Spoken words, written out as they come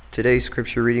Today's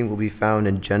scripture reading will be found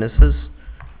in Genesis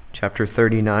chapter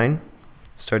 39,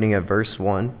 starting at verse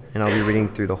 1, and I'll be reading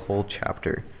through the whole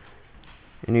chapter.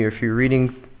 And if you're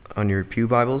reading on your pew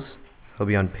Bibles, it'll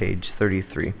be on page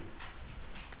 33.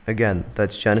 Again,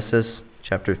 that's Genesis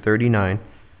chapter 39,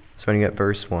 starting at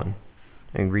verse 1,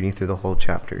 and reading through the whole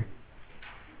chapter.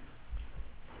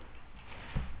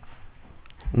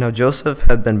 Now Joseph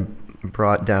had been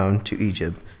brought down to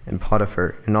Egypt, and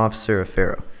Potiphar, an officer of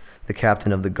Pharaoh, the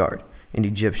captain of the guard, an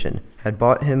Egyptian, had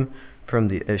bought him from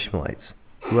the Ishmaelites,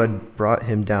 who had brought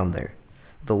him down there.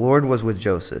 The Lord was with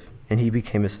Joseph, and he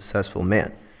became a successful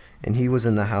man, and he was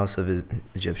in the house of his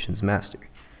Egyptian's master.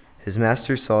 His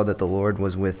master saw that the Lord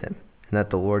was with him, and that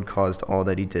the Lord caused all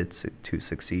that he did to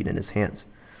succeed in his hands.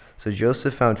 So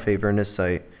Joseph found favor in his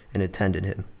sight and attended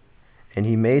him. And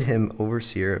he made him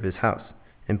overseer of his house,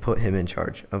 and put him in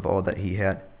charge of all that he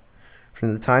had.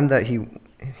 From the time that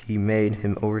he made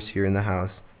him overseer in the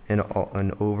house and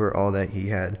over all that he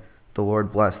had, the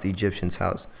Lord blessed the Egyptian's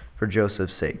house for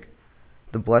Joseph's sake.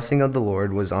 The blessing of the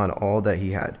Lord was on all that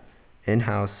he had, in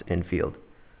house and field.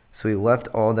 So he left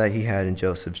all that he had in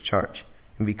Joseph's charge,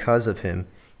 and because of him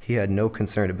he had no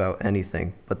concern about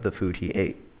anything but the food he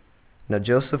ate. Now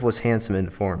Joseph was handsome in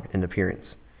form and appearance,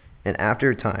 and after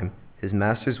a time his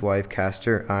master's wife cast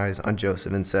her eyes on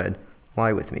Joseph and said,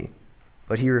 "Lie with me."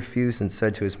 But he refused and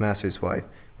said to his master's wife,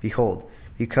 "Behold,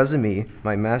 because of me,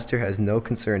 my master has no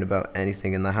concern about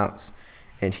anything in the house,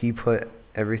 and he put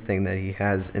everything that he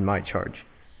has in my charge.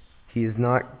 He is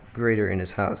not greater in his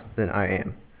house than I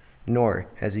am, nor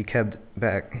has he kept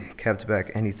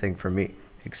back anything from me,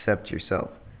 except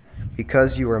yourself.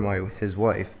 Because you are his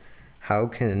wife, how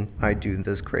can I do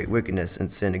this great wickedness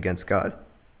and sin against God?"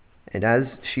 And as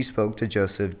she spoke to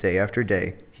Joseph day after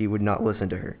day, he would not listen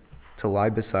to her, to lie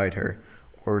beside her,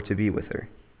 or to be with her.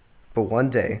 But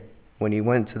one day, when he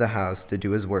went to the house to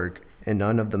do his work, and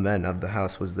none of the men of the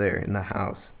house was there in the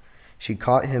house, she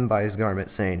caught him by his garment,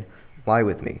 saying, "Lie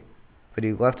with me." But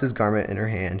he left his garment in her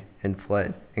hand, and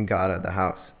fled, and got out of the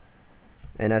house.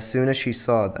 And as soon as she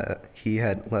saw that he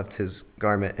had left his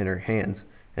garment in her hands,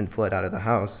 and fled out of the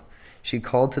house, she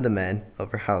called to the men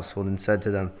of her household, and said to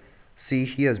them, "See,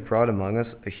 he has brought among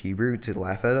us a Hebrew to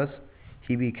laugh at us.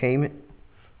 He came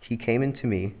into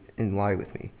me and lied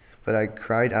with me. But I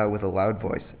cried out with a loud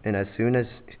voice, and as soon as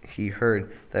he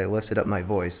heard that I lifted up my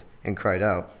voice and cried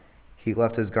out, he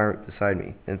left his garment beside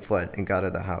me and fled and got out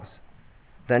of the house."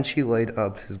 Then she laid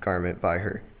up his garment by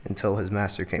her until his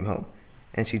master came home.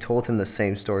 And she told him the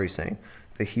same story, saying,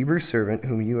 "The Hebrew servant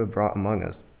whom you have brought among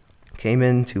us came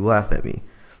in to laugh at me.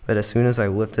 But as soon as I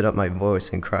lifted up my voice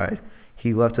and cried,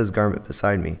 he left his garment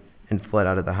beside me and fled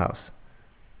out of the house."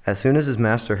 As soon as his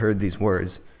master heard these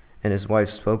words, and his wife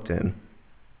spoke to him,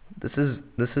 This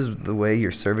is the way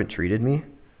your servant treated me?"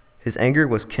 His anger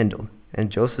was kindled, and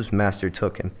Joseph's master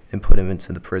took him and put him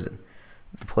into the prison,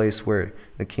 the place where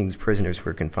the king's prisoners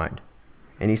were confined.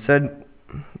 And he said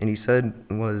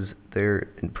was there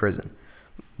in prison.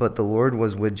 But the Lord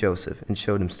was with Joseph, and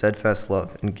showed him steadfast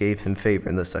love, and gave him favor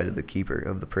in the sight of the keeper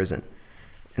of the prison.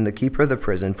 And the keeper of the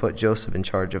prison put Joseph in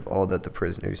charge of all that the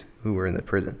prisoners who were in the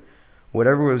prison.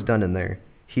 Whatever was done in there,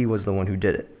 he was the one who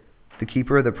did it. The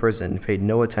keeper of the prison paid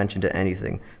no attention to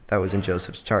anything that was in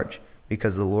Joseph's charge,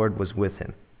 because the Lord was with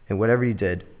him, and whatever he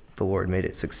did, the Lord made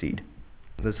it succeed.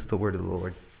 This is the word of the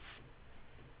Lord.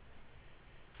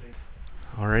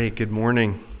 All right, good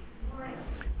morning.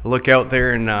 I look out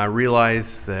there and realize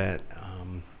that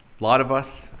a lot of us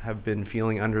have been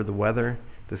feeling under the weather.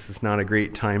 This is not a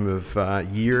great time of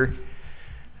year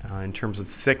in terms of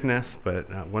sickness, but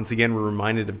once again, we're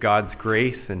reminded of God's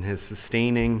grace and his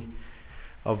sustaining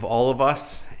of all of us.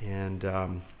 And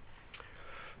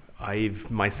I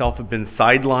myself have been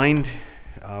sidelined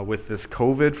with this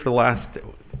COVID for the last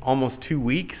almost 2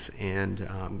 weeks, and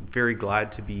I'm very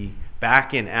glad to be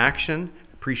back in action.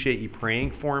 Appreciate you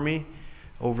praying for me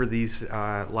over these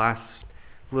last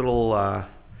little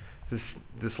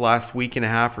this last week and a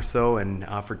half or so, and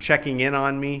for checking in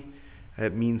on me.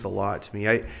 It means a lot to me.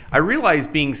 I realize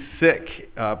being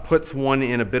sick puts one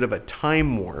in a bit of a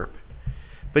time warp,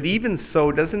 but even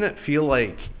so, doesn't it feel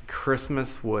like Christmas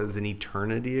was an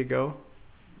eternity ago?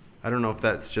 I don't know if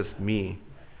that's just me.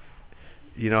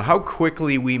 You know, how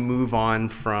quickly we move on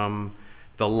from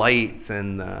the lights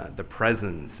and the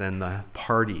presents and the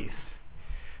parties.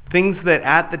 Things that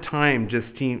at the time just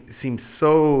seem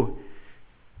so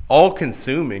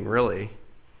all-consuming, really,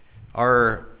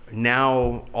 are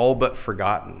now all but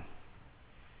forgotten.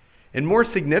 And more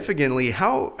significantly,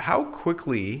 how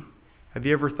quickly, have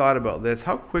you ever thought about this,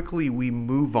 how quickly we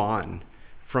move on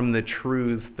from the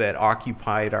truths that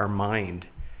occupied our mind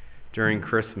during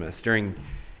Christmas, during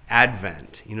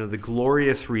Advent, the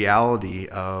glorious reality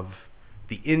of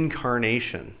the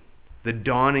incarnation, the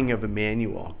dawning of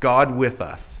Emmanuel, God with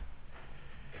us.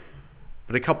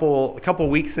 But a couple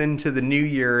weeks into the new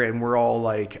year, and we're all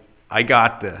like, I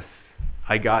got this.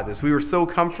 We were so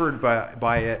comforted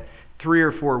by it 3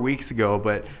 or 4 weeks ago,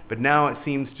 but now it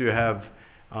seems to have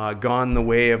gone the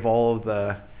way of all of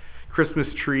the Christmas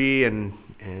tree and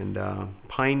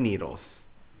pine needles.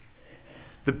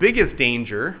 The biggest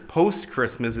danger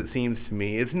post-Christmas, it seems to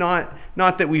me, is not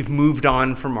that we've moved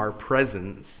on from our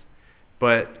presence,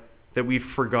 but that we've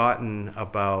forgotten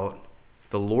about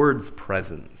the Lord's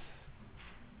presence.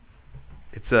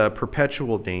 It's a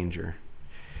perpetual danger.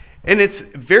 And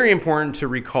it's very important to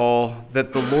recall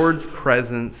that the Lord's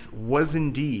presence was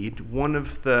indeed one of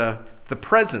the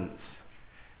presents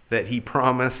that he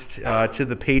promised to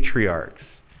the patriarchs.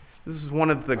 This is one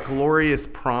of the glorious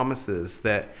promises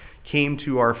that came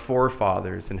to our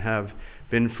forefathers and have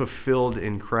been fulfilled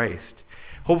in Christ.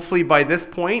 Hopefully by this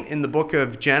point in the book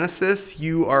of Genesis,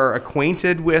 you are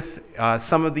acquainted with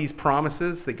some of these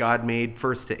promises that God made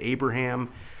first to Abraham,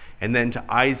 and then to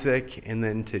Isaac, and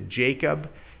then to Jacob.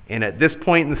 And at this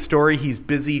point in the story, he's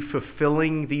busy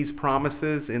fulfilling these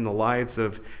promises in the lives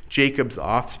of Jacob's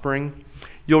offspring.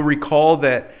 You'll recall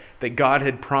that God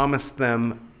had promised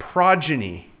them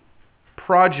progeny.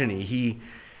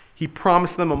 He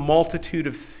promised them a multitude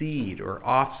of seed or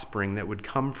offspring that would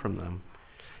come from them.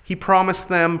 He promised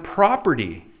them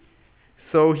property.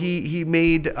 So he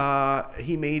made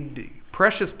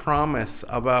precious promise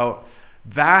about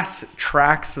vast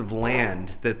tracts of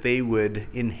land that they would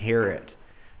inherit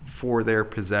for their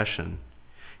possession.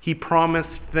 He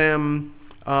promised them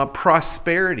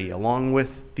prosperity along with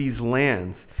these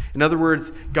lands. In other words,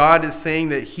 God is saying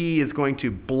that he is going to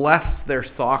bless their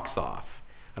socks off.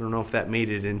 I don't know if that made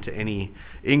it into any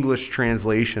English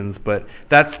translations, but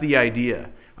that's the idea.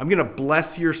 I'm going to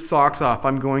bless your socks off.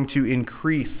 I'm going to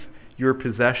increase your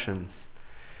possessions.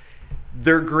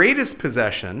 Their greatest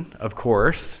possession, of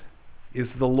course, is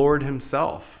the Lord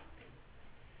himself.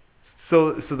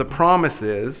 So the promise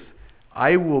is,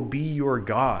 I will be your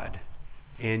God,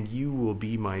 and you will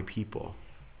be my people.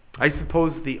 I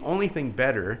suppose the only thing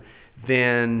better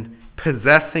than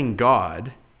possessing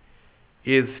God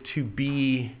is to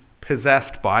be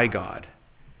possessed by God.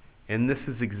 And this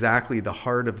is exactly the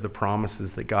heart of the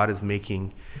promises that God is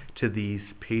making to these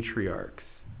patriarchs.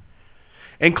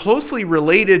 And closely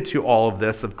related to all of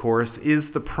this, of course, is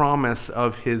the promise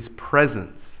of his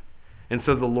presence. And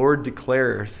so the Lord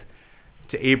declares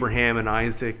to Abraham and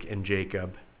Isaac and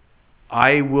Jacob,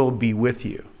 I will be with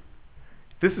you.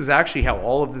 This is actually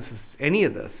how any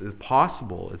of this is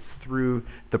possible. It's through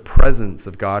the presence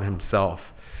of God himself.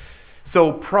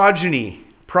 So progeny,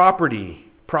 property,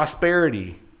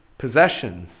 prosperity,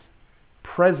 possessions,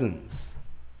 presence.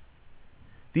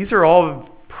 These are all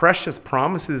precious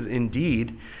promises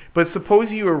indeed, but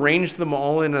suppose you arranged them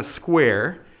all in a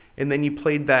square and then you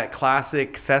played that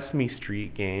classic Sesame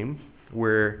Street game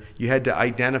where you had to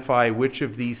identify which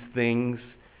of these things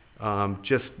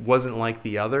just wasn't like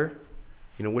the other.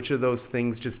 Which of those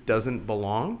things just doesn't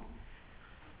belong?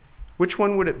 Which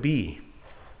one would it be?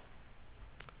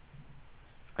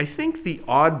 I think the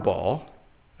oddball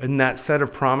in that set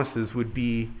of promises would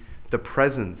be the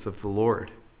presence of the Lord.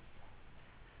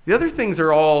 The other things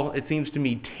are all, it seems to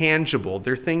me, tangible.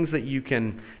 They're things that you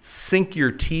can sink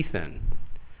your teeth in.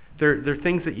 They're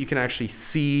things that you can actually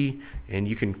see, and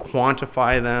you can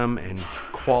quantify them and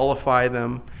qualify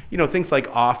them. Things like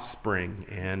offspring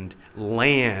and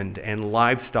land and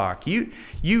livestock.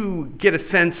 You get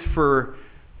a sense for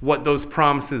what those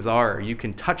promises are. You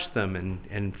can touch them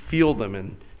and feel them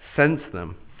and sense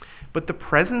them. But the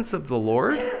presence of the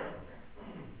Lord,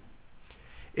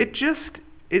 it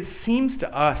seems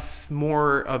to us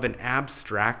more of an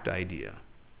abstract idea.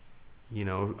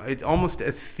 It's almost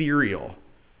ethereal.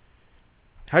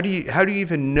 How do you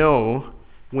even know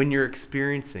when you're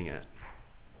experiencing it?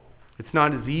 It's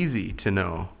not as easy to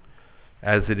know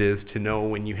as it is to know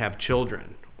when you have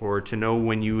children, or to know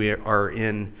when you are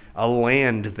in a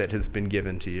land that has been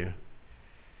given to you.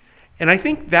 And I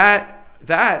think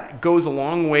that goes a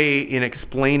long way in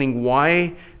explaining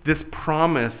why this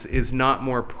promise is not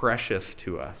more precious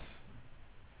to us.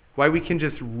 Why we can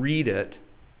just read it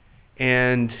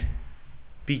and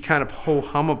be kind of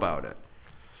ho-hum about it.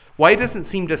 Why it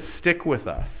doesn't seem to stick with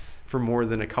us for more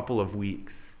than a couple of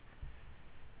weeks.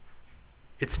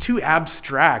 It's too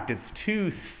abstract. It's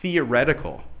too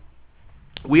theoretical.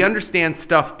 We understand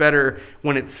stuff better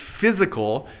when it's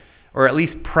physical, or at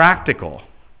least practical.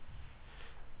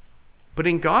 But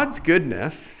in God's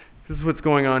goodness, this is what's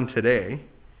going on today.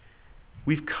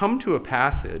 We've come to a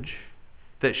passage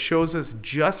that shows us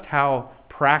just how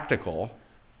practical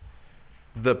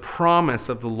the promise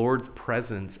of the Lord's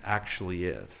presence actually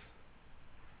is.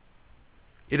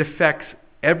 It affects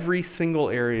every single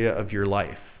area of your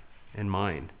life and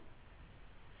mine.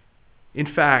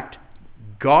 In fact,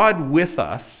 God with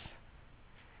us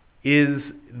is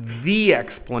the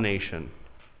explanation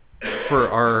for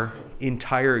our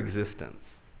entire existence.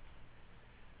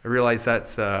 I realize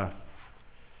that's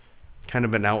kind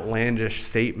of an outlandish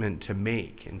statement to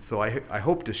make, and so I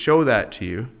hope to show that to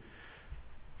you.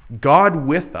 God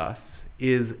with us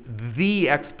is the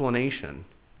explanation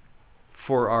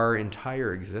for our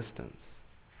entire existence.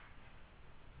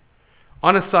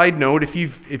 On a side note, if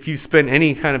you've spent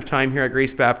any kind of time here at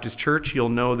Grace Baptist Church, you'll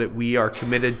know that we are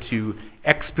committed to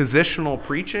expositional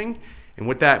preaching. And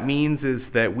what that means is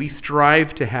that we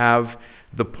strive to have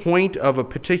the point of a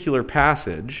particular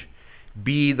passage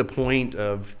be the point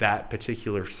of that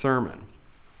particular sermon.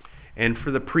 And for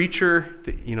the preacher,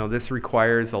 this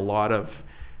requires a lot of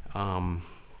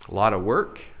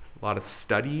work, a lot of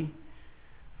study,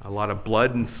 a lot of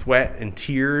blood and sweat and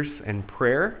tears and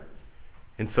prayer.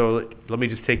 And so let me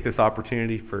just take this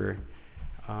opportunity to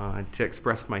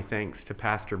express my thanks to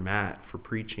Pastor Matt for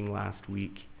preaching last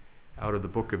week out of the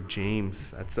book of James.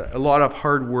 That's a lot of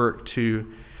hard work to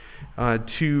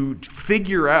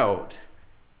figure out.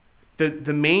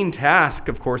 The main task,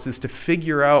 of course, is to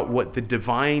figure out what the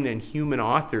divine and human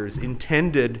authors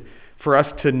intended for us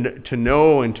to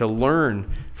know and to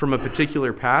learn from a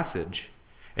particular passage,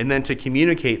 and then to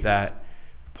communicate that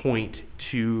point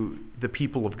to the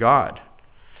people of God.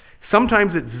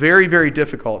 Sometimes it's very, very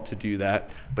difficult to do that,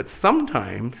 but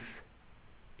sometimes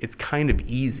it's kind of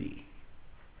easy.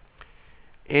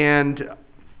 And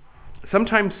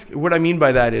sometimes, what I mean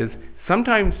by that is,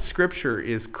 sometimes Scripture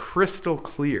is crystal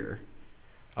clear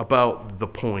about the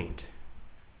point.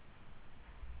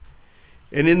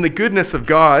 And in the goodness of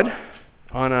God,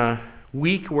 on a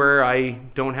week where I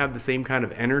don't have the same kind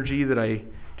of energy that I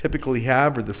typically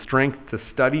have, or the strength to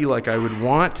study like I would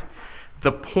want,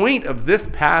 the point of this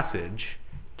passage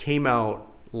came out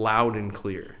loud and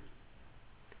clear.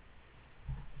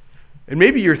 And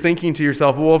maybe you're thinking to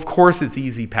yourself, well, of course it's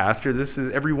easy,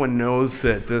 Pastor. Everyone knows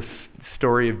that this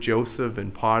story of Joseph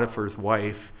and Potiphar's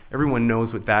wife, everyone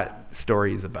knows what that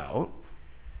story is about.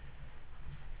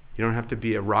 You don't have to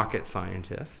be a rocket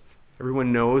scientist.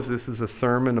 Everyone knows this is a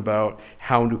sermon about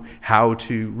how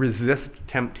to resist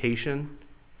temptation.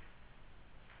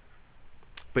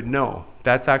 But no,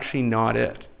 that's actually not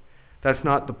it. That's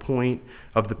not the point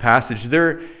of the passage.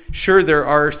 There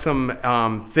are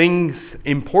some things,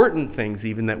 important things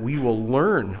even, that we will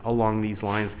learn along these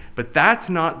lines, but that's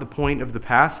not the point of the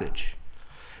passage.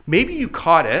 Maybe you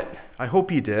caught it. I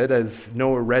hope you did, as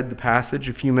Noah read the passage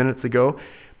a few minutes ago.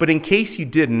 But in case you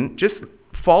didn't, just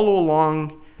follow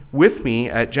along with me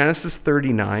at Genesis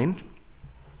 39.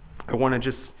 I want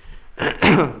to just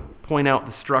point out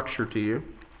the structure to you.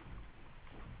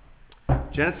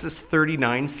 Genesis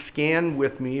 39, scan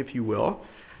with me if you will.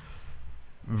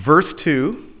 Verse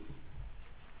 2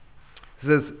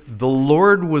 says, the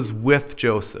Lord was with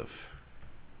Joseph.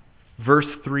 Verse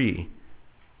 3,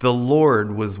 the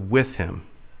Lord was with him.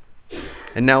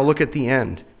 And now look at the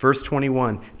end. Verse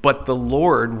 21, but the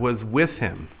Lord was with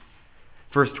him.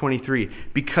 Verse 23,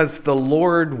 because the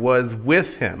Lord was with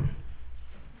him.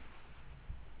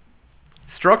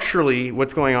 Structurally,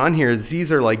 what's going on here is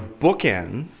these are like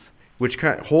bookends which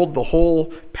kind of hold the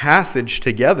whole passage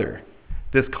together,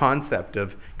 this concept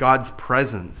of God's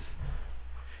presence.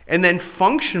 And then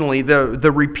functionally,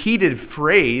 the repeated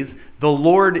phrase, the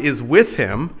Lord is with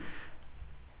him,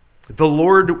 the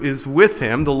Lord is with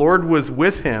him, the Lord was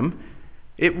with him,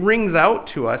 it rings out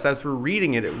to us as we're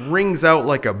reading it. It rings out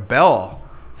like a bell,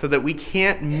 so that we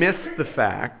can't miss the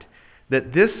fact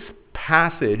that this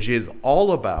passage is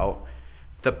all about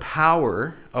the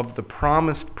power of the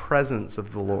promised presence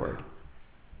of the Lord.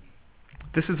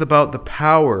 This is about the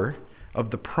power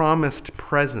of the promised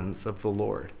presence of the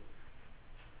Lord.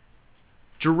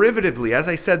 Derivatively, as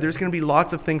I said, there's going to be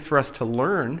lots of things for us to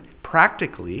learn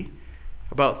practically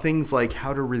about things like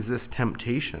how to resist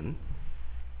temptation.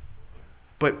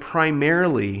 But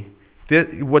primarily,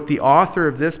 what the author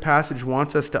of this passage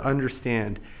wants us to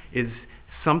understand is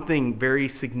something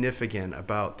very significant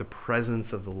about the presence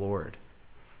of the Lord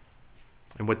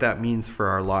and what that means for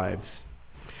our lives.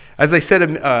 As I said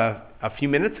a few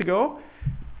minutes ago,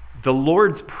 the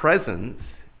Lord's presence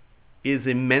is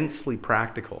immensely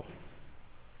practical.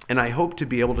 And I hope to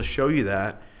be able to show you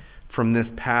that from this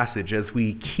passage as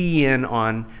we key in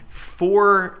on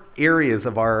 4 areas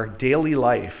of our daily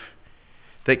life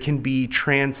that can be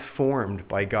transformed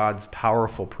by God's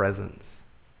powerful presence.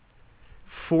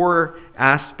 4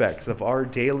 aspects of our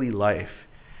daily life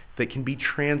that can be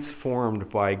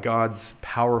transformed by God's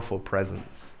powerful presence.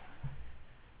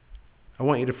 I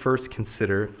want you to first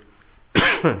consider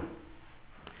the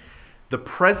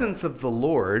presence of the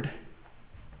Lord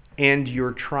and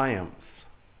your triumphs.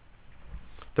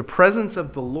 The presence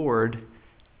of the Lord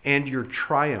and your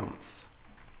triumphs.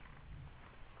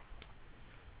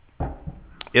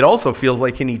 It also feels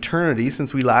like an eternity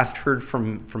since we last heard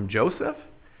from Joseph.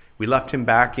 We left him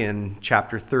back in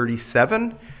chapter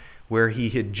 37, where he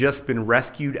had just been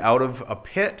rescued out of a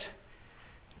pit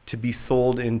to be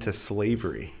sold into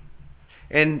slavery.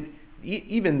 And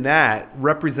even that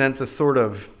represents a sort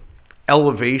of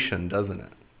elevation, doesn't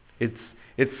it?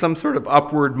 It's some sort of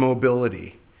upward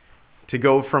mobility to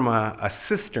go from a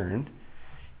cistern.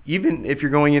 Even if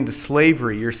you're going into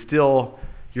slavery, you're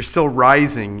still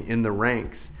rising in the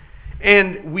ranks.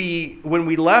 And when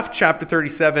we left chapter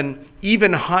 37,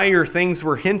 even higher things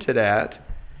were hinted at,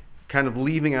 kind of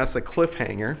leaving us a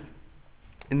cliffhanger.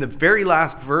 In the very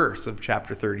last verse of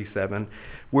chapter 37,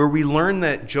 where we learn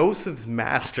that Joseph's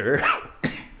master,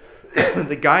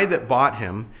 the guy that bought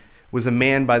him, was a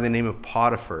man by the name of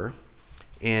Potiphar,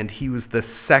 and he was the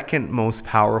second most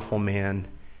powerful man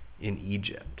in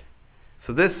Egypt.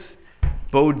 So this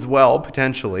bodes well,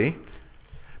 potentially.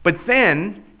 But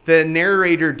then the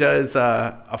narrator does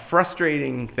a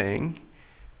frustrating thing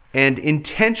and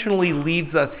intentionally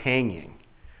leaves us hanging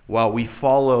while we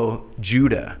follow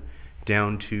Judah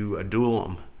down to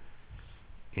Adullam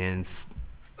and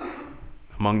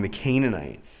among the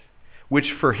Canaanites,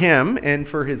 which for him and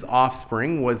for his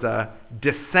offspring was a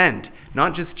descent,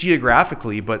 not just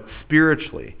geographically, but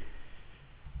spiritually.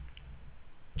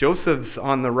 Joseph's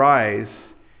on the rise.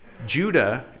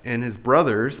 Judah and his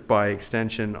brothers, by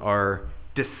extension, are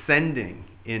descending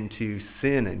into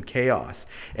sin and chaos.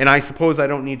 And I suppose I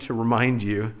don't need to remind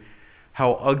you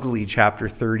how ugly chapter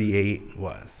 38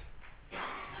 was.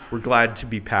 We're glad to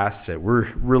be past it.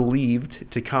 We're relieved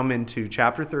to come into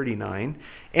chapter 39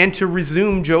 and to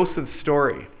resume Joseph's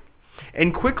story.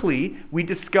 And quickly, we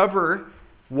discover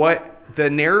what the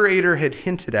narrator had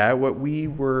hinted at, what we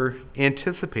were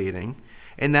anticipating,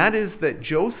 and that is that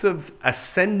Joseph's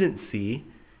ascendancy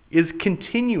is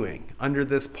continuing under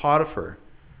this Potiphar.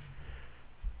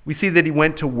 We see that he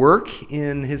went to work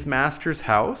in his master's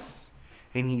house,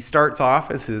 and he starts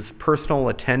off as his personal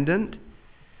attendant,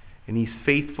 and he's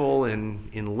faithful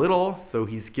in little, so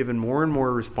he's given more and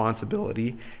more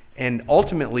responsibility, and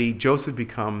ultimately Joseph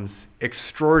becomes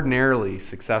extraordinarily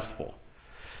successful.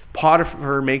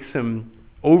 Potiphar makes him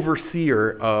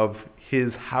overseer of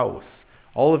his house.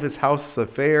 All of his house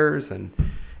affairs and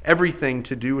everything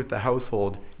to do with the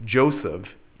household, Joseph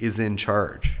is in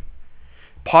charge.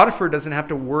 Potiphar doesn't have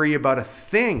to worry about a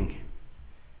thing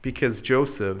because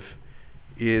Joseph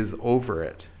is over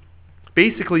it.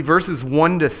 Basically, verses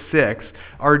 1 to 6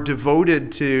 are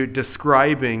devoted to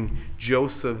describing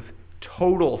Joseph's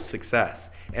total success.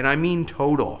 And I mean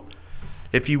total.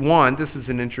 If you want, this is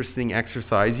an interesting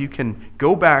exercise. You can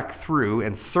go back through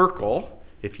and circle,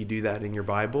 if you do that in your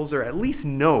Bibles, or at least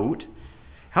note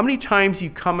how many times you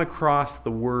come across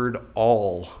the word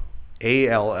all,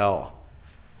 A-L-L.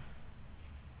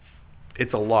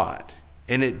 It's a lot.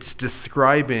 And it's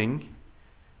describing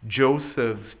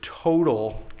Joseph's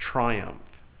total triumph.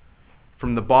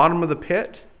 From the bottom of the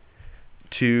pit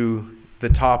to the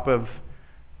top of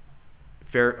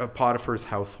Potiphar's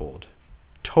household.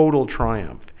 Total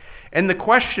triumph. And the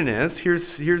question is,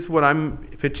 here's what I'm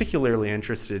particularly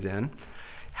interested in.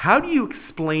 How do you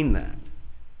explain that?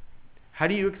 How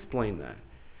do you explain that?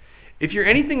 If you're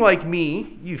anything like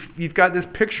me, you've got this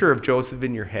picture of Joseph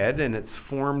in your head, and it's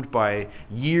formed by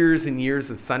years and years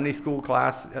of Sunday school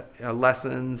class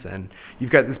lessons, and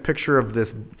you've got this picture of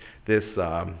this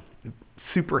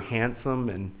super handsome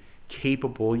and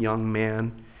capable young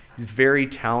man. He's very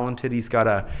talented. He's got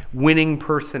a winning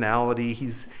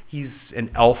personality. He's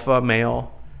an alpha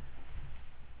male.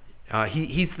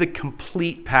 He's the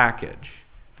complete package.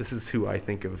 This is who I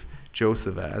think of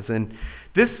Joseph as. And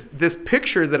this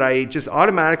picture that I just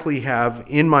automatically have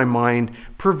in my mind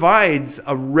provides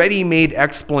a ready-made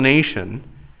explanation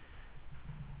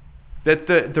that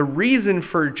the reason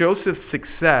for Joseph's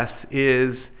success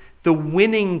is the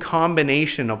winning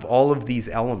combination of all of these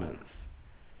elements.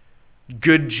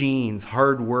 Good genes,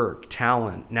 hard work,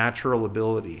 talent, natural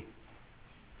ability.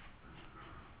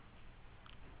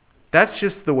 That's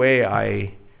just the way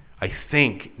I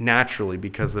think naturally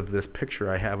because of this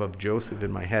picture I have of Joseph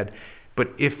in my head. But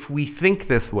if we think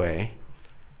this way,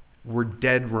 we're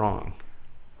dead wrong.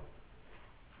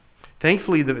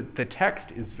 Thankfully, the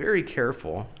text is very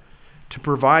careful to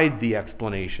provide the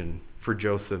explanation for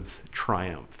Joseph's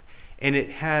triumph. And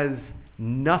it has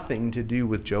nothing to do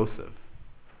with Joseph.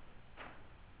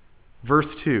 Verse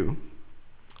 2,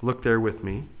 look there with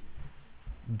me.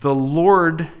 The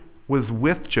Lord was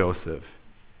with Joseph,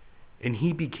 and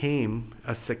he became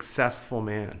a successful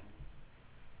man.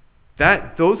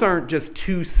 Those aren't just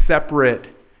two separate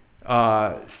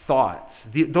thoughts.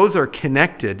 Those are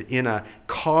connected in a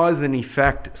cause and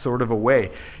effect sort of a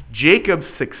way. Joseph's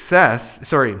success,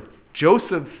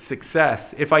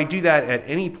 if I do that at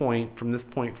any point from this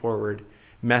point forward,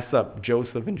 mess up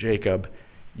Joseph and Jacob,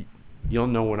 you'll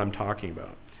know what I'm talking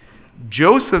about.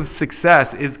 Joseph's success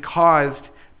is caused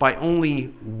by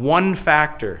only one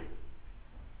factor: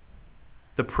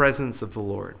 the presence of the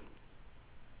Lord.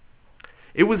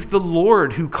 It was the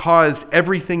Lord who caused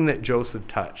everything that Joseph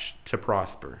touched to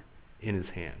prosper in his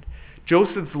hand.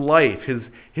 Joseph's life,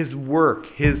 his work,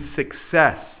 his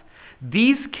success,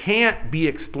 these can't be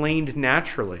explained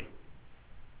naturally.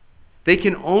 They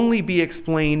can only be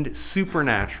explained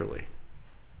supernaturally.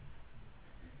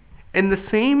 And the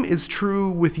same is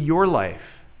true with your life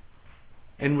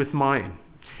and with mine.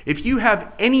 If you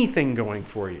have anything going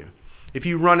for you, if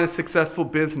you run a successful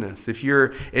business, if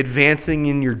you're advancing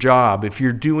in your job, if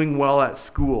you're doing well at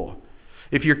school,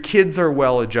 if your kids are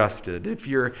well adjusted, if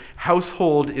your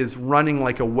household is running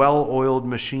like a well-oiled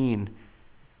machine,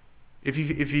 if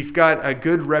you've got a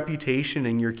good reputation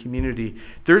in your community,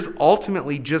 there's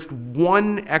ultimately just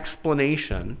one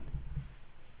explanation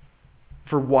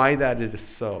for why that is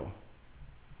so.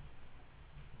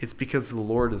 It's because the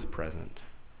Lord is present.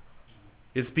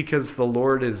 It's because the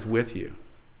Lord is with you.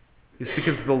 It's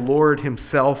because the Lord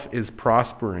himself is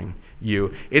prospering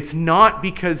you. It's not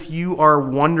because you are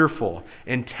wonderful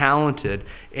and talented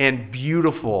and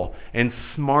beautiful and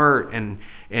smart and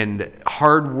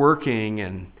hardworking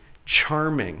and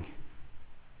charming.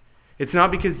 It's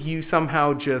not because you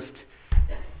somehow just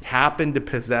happen to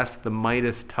possess the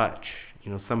Midas touch.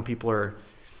 Some people are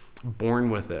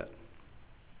born with it.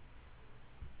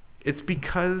 It's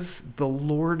because the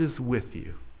Lord is with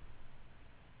you.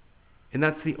 And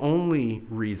that's the only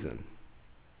reason.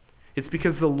 It's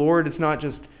because the Lord is not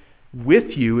just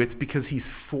with you, it's because he's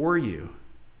for you.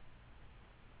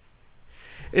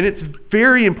 And it's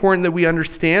very important that we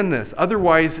understand this.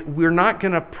 Otherwise, we're not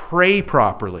going to pray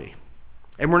properly.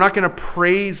 And we're not going to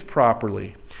praise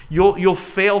properly. You'll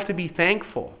fail to be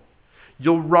thankful.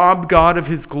 You'll rob God of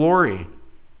his glory.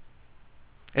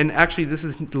 And actually, this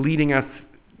is leading us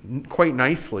quite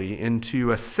nicely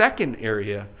into a second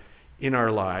area in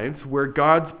our lives where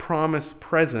God's promised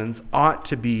presence ought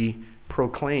to be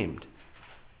proclaimed.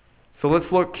 So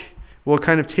we'll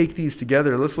kind of take these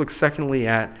together. Let's look secondly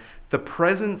at the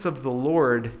presence of the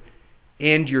Lord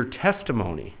and your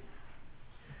testimony.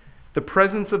 The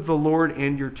presence of the Lord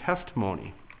and your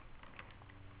testimony.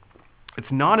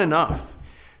 It's not enough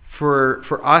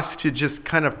for us to just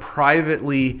kind of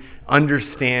privately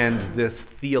understand this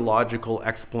theological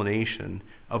explanation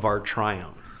of our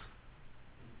triumphs.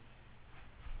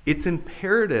 It's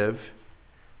imperative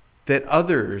that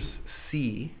others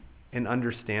see and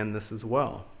understand this as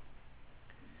well.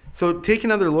 So take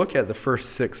another look at the first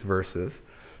 6 verses.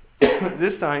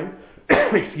 This time,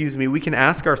 we can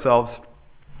ask ourselves,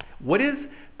 what is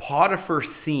Potiphar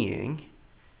seeing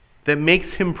that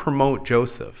makes him promote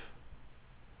Joseph?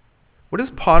 What is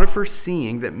Potiphar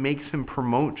seeing that makes him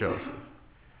promote Joseph?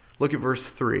 Look at verse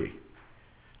 3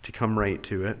 to come right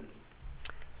to it.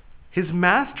 His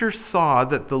master saw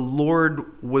that the Lord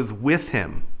was with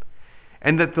him,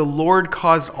 and that the Lord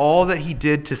caused all that he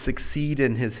did to succeed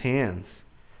in his hands.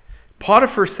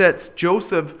 Potiphar sets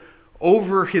Joseph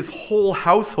over his whole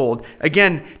household.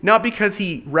 Again, not because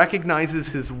he recognizes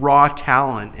his raw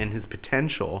talent and his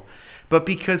potential, but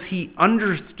because he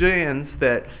understands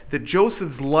that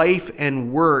Joseph's life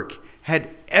and work had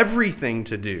everything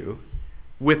to do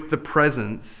with the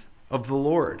presence of the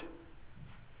Lord.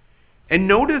 And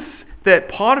notice that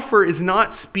Potiphar is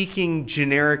not speaking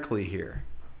generically here.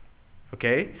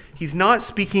 Okay? He's not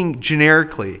speaking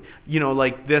generically.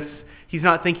 Like this, he's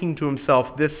not thinking to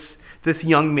himself, this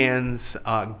young man's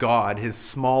God, his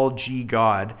small g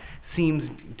God, seems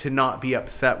to not be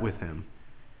upset with him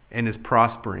and is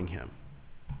prospering him.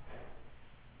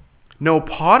 No,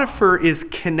 Potiphar is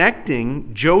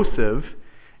connecting Joseph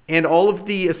and all of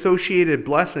the associated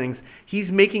blessings. He's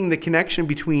making the connection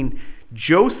between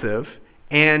Joseph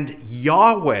and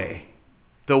Yahweh,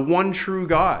 the one true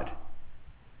God.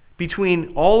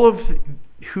 Between all of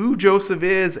who Joseph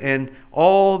is and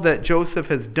all that Joseph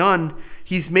has done,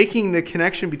 he's making the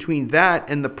connection between that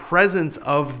and the presence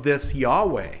of this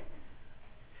Yahweh.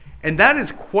 And that is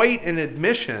quite an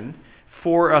admission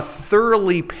for a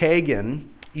thoroughly pagan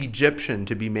Egyptian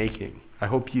to be making. I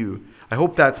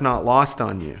hope that's not lost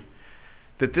on you.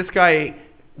 That this guy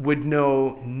would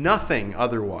know nothing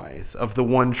otherwise of the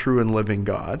one true and living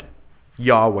God,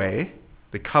 Yahweh,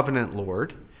 the covenant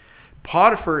Lord.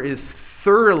 Potiphar is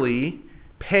thoroughly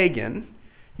pagan.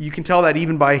 You can tell that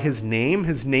even by his name.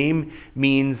 His name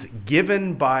means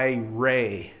given by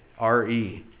Re,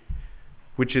 R-E,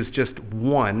 which is just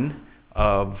one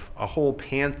of a whole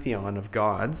pantheon of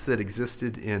gods that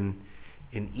existed in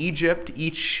Egypt.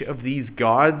 Each of these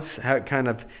gods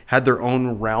had their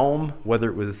own realm, whether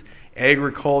it was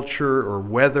agriculture or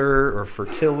weather or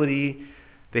fertility.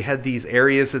 They had these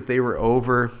areas that they were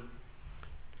over.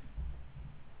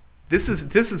 This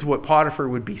is what Potiphar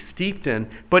would be steeped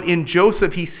in. But in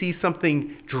Joseph, he sees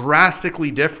something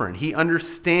drastically different. He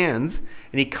understands,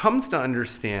 and he comes to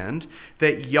understand,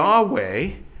 that Yahweh,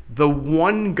 the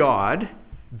one God,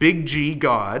 big G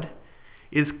God,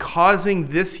 is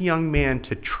causing this young man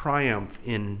to triumph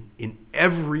in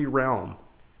every realm.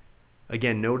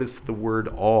 Again, notice the word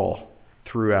all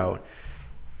throughout.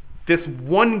 This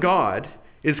one God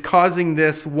is causing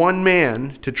this one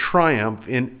man to triumph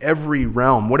in every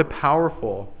realm. What a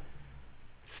powerful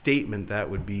statement that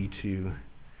would be to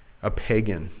a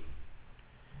pagan.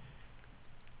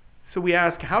 So we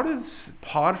ask, how does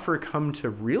Potiphar come to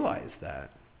realize that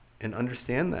and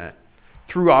understand that?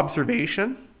 Through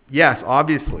observation? Yes,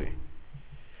 obviously.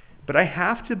 But I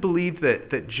have to believe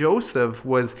that Joseph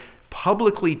was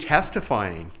publicly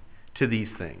testifying to these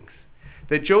things.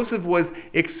 That Joseph was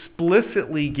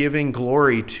explicitly giving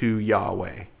glory to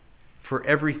Yahweh for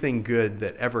everything good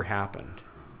that ever happened.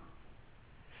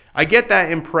 I get that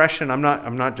impression. I'm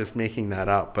not just making that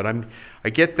up, but I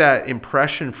get that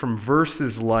impression from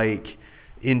verses like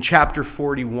in chapter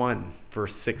 41,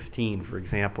 verse 16, for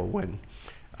example, when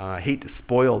I hate to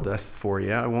spoil this for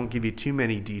you. I won't give you too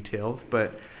many details,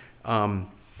 but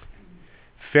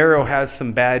Pharaoh has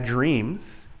some bad dreams.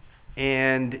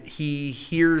 And he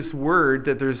hears word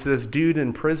that there's this dude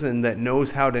in prison that knows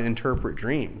how to interpret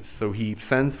dreams. So he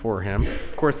sends for him.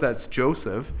 Of course, that's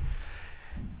Joseph.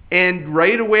 And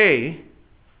right away,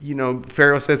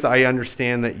 Pharaoh says, I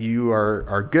understand that you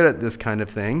are good at this kind of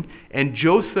thing. And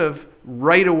Joseph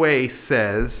right away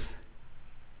says,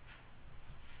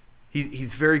 he's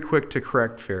very quick to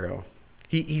correct Pharaoh.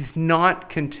 He's not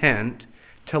content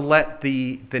to let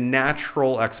the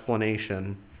natural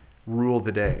explanation rule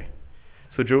the day.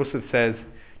 So Joseph says,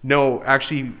 no,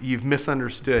 actually, you've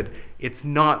misunderstood. It's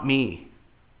not me.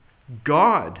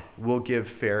 God will give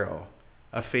Pharaoh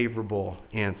a favorable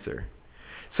answer.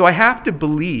 So I have to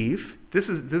believe, this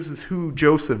is who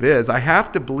Joseph is, I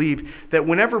have to believe that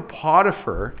whenever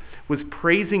Potiphar was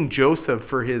praising Joseph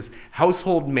for his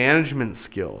household management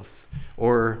skills,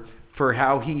 or for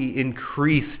how he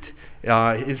increased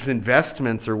his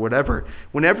investments or whatever,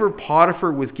 whenever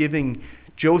Potiphar was giving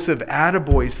Joseph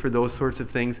attaboys for those sorts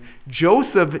of things,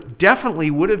 Joseph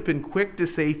definitely would have been quick to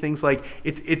say things like,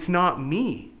 it's not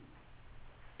me.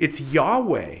 It's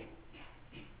Yahweh.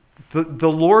 The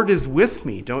Lord is with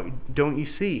me, don't you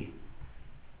see?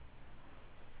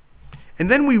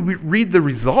 And then we read the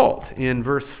result in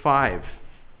verse 5.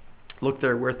 Look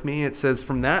there with me. It says,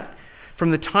 from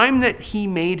the time that he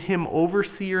made him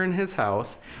overseer in his house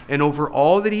and over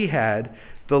all that he had,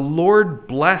 the Lord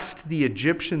blessed the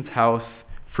Egyptian's house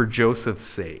for Joseph's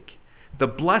sake. The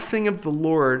blessing of the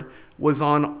Lord was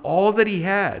on all that he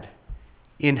had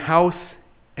in house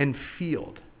and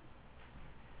field.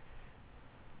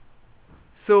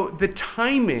 So the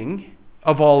timing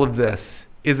of all of this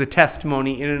is a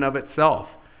testimony in and of itself.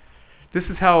 This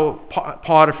is how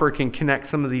Potiphar can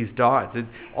connect some of these dots.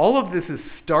 All of this is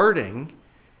starting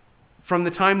from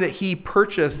the time that he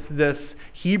purchased this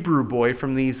Hebrew boy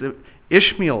from these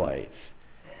Ishmaelites.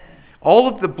 All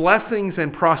of the blessings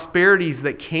and prosperities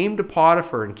that came to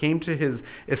Potiphar and came to his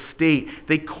estate,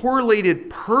 they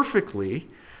correlated perfectly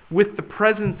with the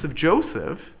presence of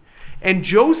Joseph. And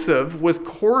Joseph was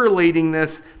correlating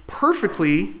this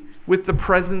perfectly with the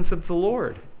presence of the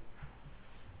Lord.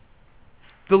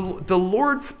 The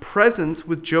Lord's presence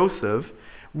with Joseph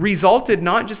resulted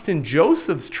not just in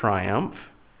Joseph's triumph,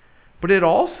 but it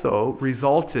also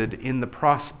resulted in the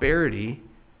prosperity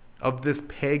of this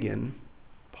pagan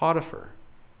Potiphar.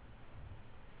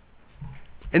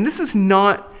 And this is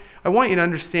not, I want you to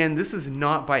understand, this is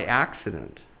not by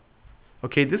accident.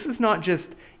 Okay, this is not just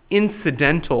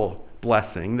incidental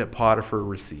blessing that Potiphar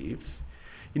receives.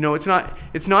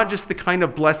 It's not just the kind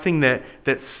of blessing that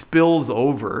spills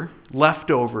over,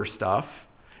 leftover stuff.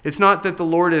 It's not that the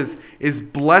Lord is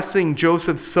blessing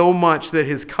Joseph so much that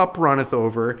his cup runneth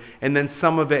over, and then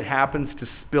some of it happens to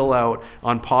spill out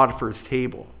on Potiphar's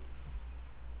table.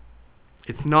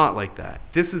 It's not like that.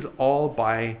 This is all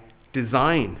by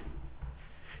design.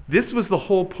 This was the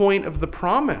whole point of the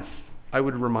promise, I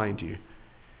would remind you.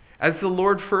 As the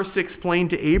Lord first explained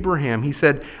to Abraham, he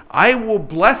said, I will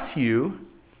bless you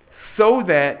so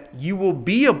that you will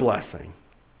be a blessing.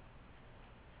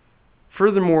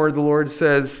 Furthermore, the Lord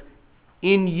says,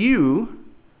 in you,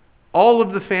 all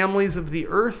of the families of the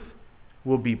earth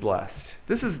will be blessed.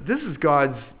 This is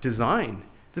God's design.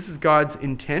 This is God's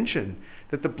intention,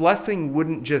 that the blessing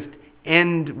wouldn't just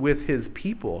end with his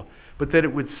people, but that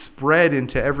it would spread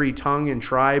into every tongue and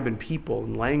tribe and people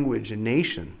and language and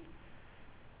nation.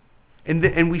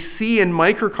 And we see in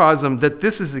microcosm that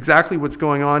this is exactly what's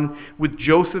going on with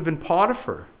Joseph and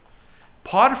Potiphar.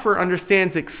 Potiphar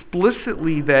understands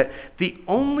explicitly that the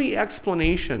only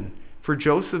explanation for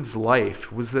Joseph's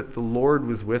life was that the Lord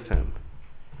was with him.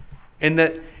 And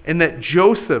that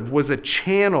Joseph was a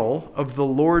channel of the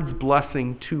Lord's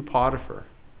blessing to Potiphar.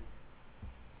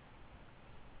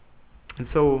 And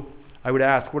so I would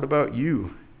ask, what about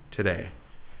you today?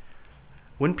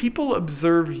 When people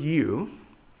observe you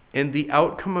and the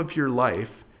outcome of your life,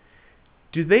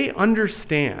 do they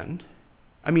understand,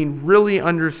 really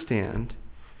understand,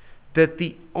 that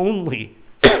the only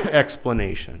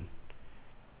explanation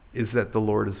is that the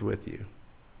Lord is with you?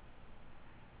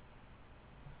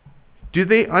 Do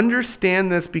they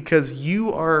understand this because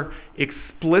you are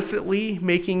explicitly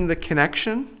making the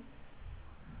connection?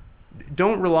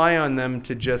 Don't rely on them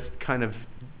to just kind of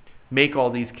make all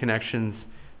these connections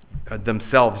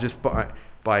themselves just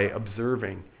by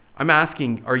observing. I'm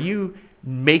asking, are you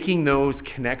making those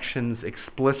connections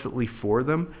explicitly for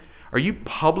them? Are you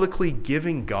publicly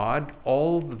giving God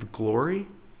all of the glory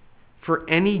for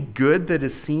any good that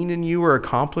is seen in you or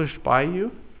accomplished by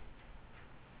you?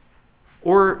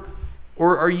 Or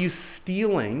are you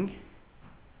stealing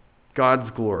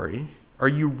God's glory? Are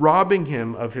you robbing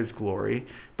him of his glory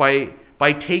by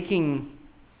taking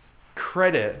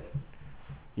credit,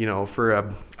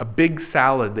 for a big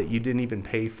salad that you didn't even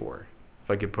pay for, if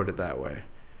I could put it that way?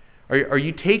 Are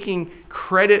you taking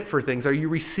credit for things? Are you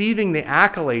receiving the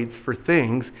accolades for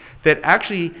things that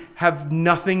actually have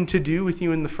nothing to do with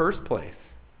you in the first place?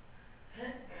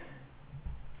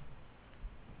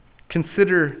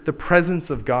 Consider the presence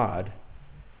of God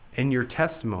and your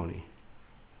testimony.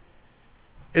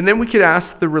 And then we could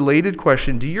ask the related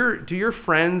question, do your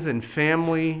friends and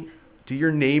family, do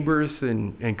your neighbors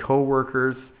and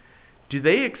co-workers, do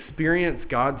they experience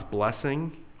God's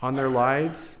blessing on their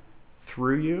lives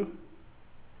through you?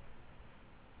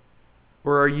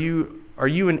 Or are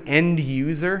you an end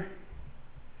user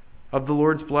of the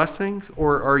Lord's blessings?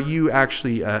 Or are you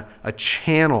actually a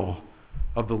channel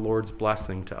of the Lord's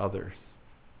blessing to others?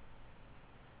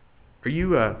 Are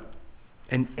you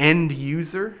an end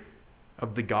user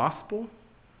of the gospel?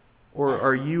 Or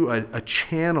are you a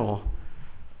channel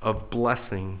of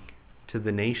blessing to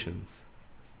the nations?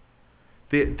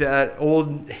 That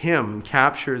old hymn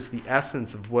captures the essence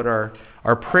of what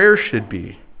our prayer should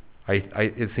be,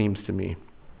 it seems to me.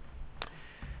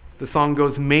 The song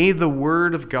goes, may the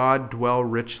word of God dwell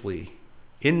richly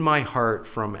in my heart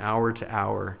from hour to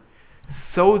hour,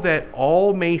 so that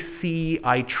all may see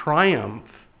I triumph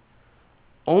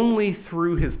only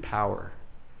through his power.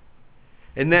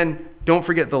 And then don't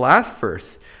forget the last verse.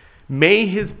 May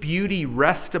his beauty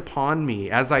rest upon me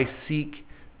as I seek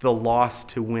the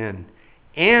lost to win.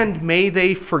 And may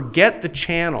they forget the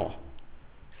channel,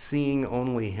 seeing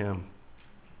only him.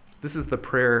 This is the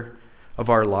prayer of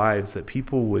our lives, that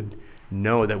people would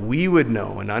know, that we would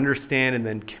know and understand and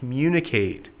then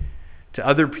communicate to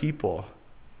other people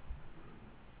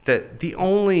that the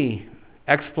only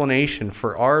explanation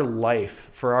for our life,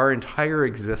 for our entire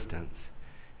existence,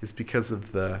 is because of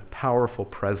the powerful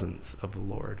presence of the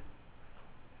Lord.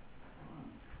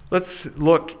 Let's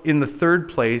look in the third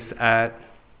place at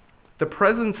the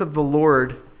presence of the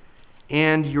Lord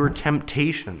and your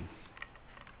temptations.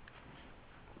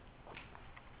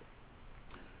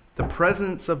 The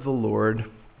presence of the Lord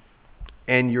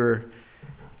and your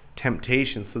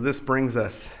temptations. So this brings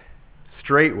us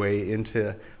straightway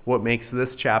into what makes this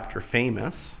chapter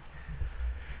famous.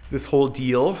 This whole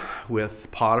deal with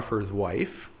Potiphar's wife.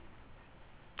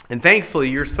 And thankfully,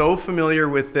 you're so familiar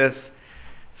with this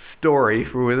story,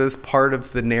 with this part of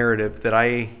the narrative, that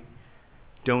I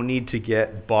don't need to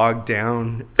get bogged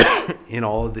down in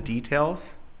all of the details.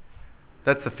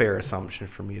 That's a fair assumption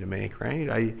for me to make,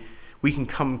 right? We can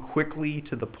come quickly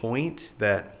to the point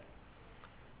that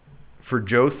for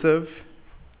Joseph,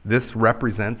 this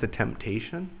represents a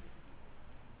temptation.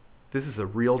 This is a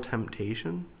real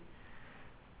temptation.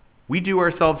 we do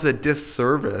ourselves a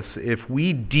disservice if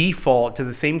we default to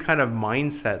the same kind of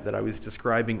mindset that I was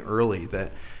describing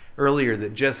earlier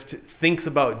that just thinks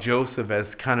about Joseph as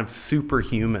kind of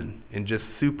superhuman and just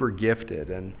super gifted.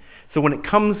 And so when it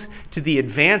comes to the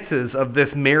advances of this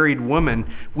married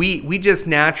woman, we just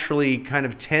naturally kind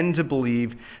of tend to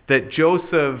believe that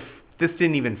Joseph, this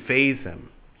didn't even faze him.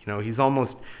 He's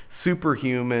almost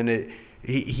superhuman.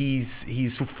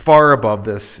 He's far above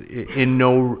this, in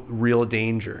no real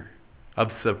danger of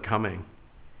succumbing.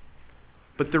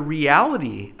 But the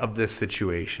reality of this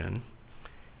situation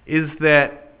is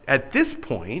that at this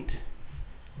point,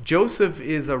 Joseph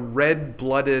is a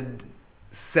red-blooded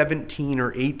 17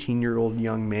 or 18-year-old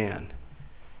young man,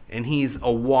 and he's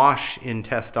awash in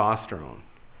testosterone.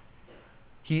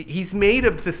 He's made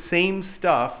of the same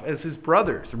stuff as his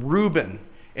brothers, Reuben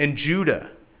and Judah,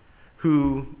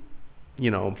 who,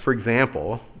 for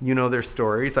example, their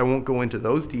stories. I won't go into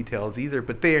those details either,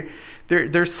 but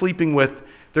they're sleeping with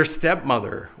their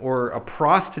stepmother or a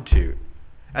prostitute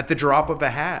at the drop of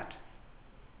a hat.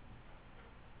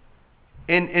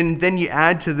 And then you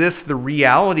add to this the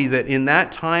reality that in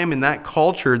that time, in that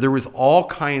culture, there was all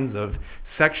kinds of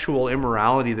sexual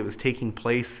immorality that was taking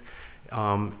place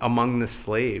among the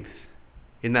slaves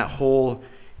in that whole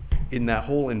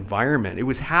environment. It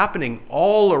was happening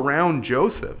all around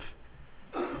Joseph.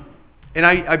 And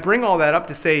I bring all that up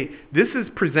to say this is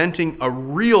presenting a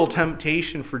real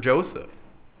temptation for Joseph.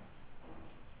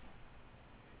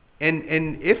 And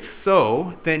if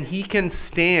so, then he can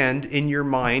stand in your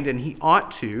mind, and he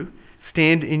ought to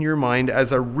stand in your mind as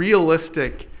a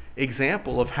realistic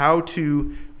example of how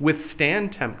to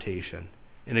withstand temptation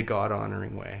in a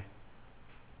God-honoring way.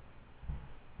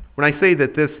 When I say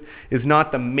that this is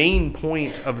not the main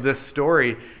point of this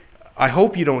story, I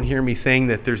hope you don't hear me saying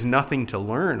that there's nothing to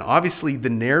learn. Obviously, the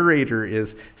narrator is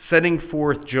setting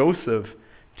forth Joseph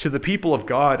to the people of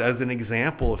God as an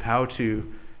example of how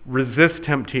to resist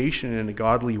temptation in a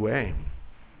godly way.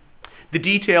 The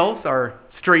details are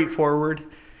straightforward.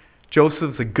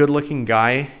 Joseph's a good-looking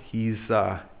guy. He's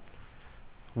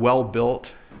well-built.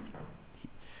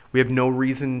 We have no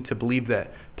reason to believe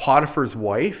that Potiphar's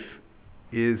wife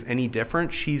is any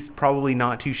different. She's probably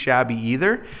not too shabby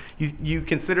either. You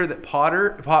consider that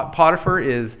Potiphar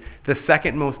is the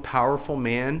second most powerful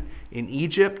man in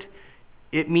Egypt.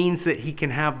 It means that he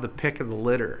can have the pick of the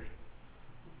litter.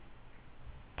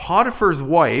 Potiphar's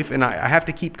wife, and I have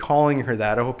to keep calling her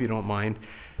that, I hope you don't mind,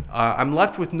 I'm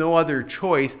left with no other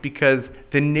choice because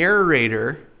the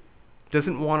narrator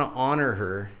doesn't want to honor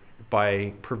her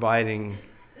by providing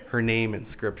her name in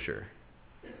Scripture.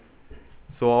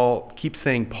 So I'll keep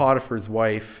saying Potiphar's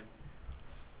wife.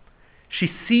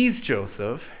 She sees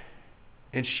Joseph,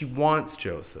 and she wants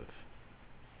Joseph.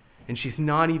 And she's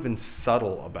not even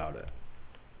subtle about it.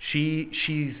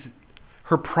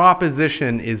 Her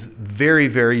proposition is very,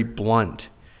 very blunt.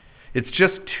 It's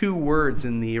just 2 words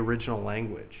in the original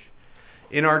language.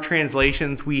 In our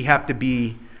translations, we have to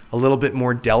be a little bit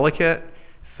more delicate,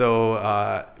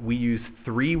 so we use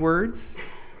 3 words,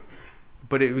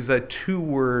 but it was a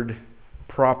 2-word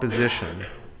proposition.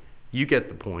 You get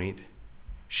the point.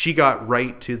 She got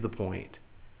right to the point.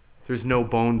 There's no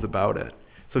bones about it.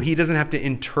 So he doesn't have to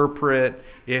interpret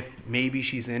if maybe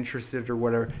she's interested or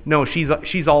whatever. No,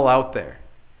 she's all out there.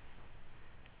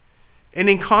 And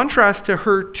in contrast to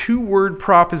her 2-word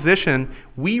proposition,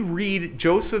 we read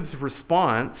Joseph's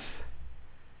response,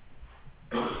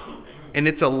 and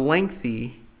it's a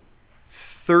lengthy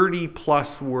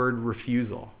 30-plus word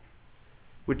refusal,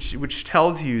 which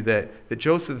tells you that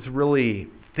Joseph's really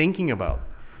thinking about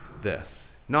this.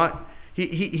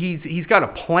 He's got a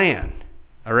plan.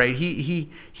 All right,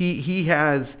 he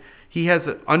has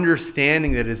an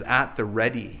understanding that is at the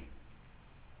ready.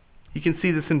 You can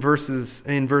see this in verse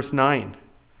 9,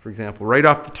 for example, right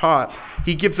off the top.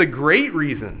 He gives a great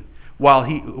reason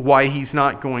why he's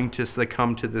not going to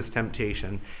succumb to this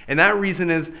temptation, and that reason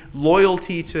is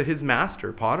loyalty to his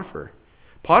master, Potiphar.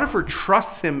 Potiphar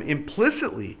trusts him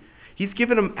implicitly. He's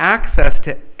given him access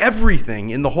to everything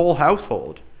in the whole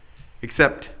household,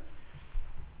 except,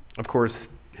 of course,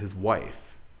 his wife.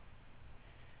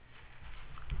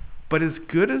 But as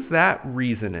good as that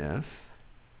reason is,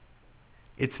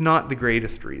 it's not the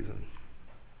greatest reason.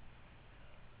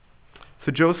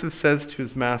 So Joseph says to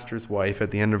his master's wife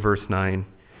at the end of verse 9,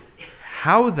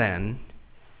 "How then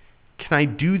can I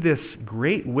do this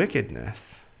great wickedness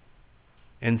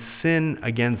and sin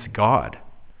against God?"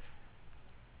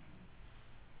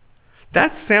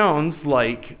 That sounds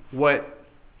like what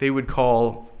they would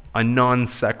call a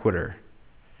non sequitur.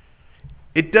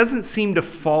 It doesn't seem to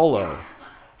follow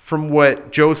from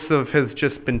what Joseph has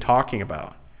just been talking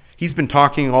about. He's been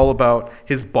talking all about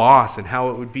his boss and how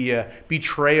it would be a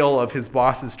betrayal of his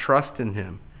boss's trust in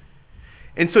him.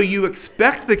 And so you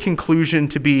expect the conclusion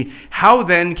to be, how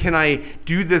then can I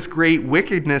do this great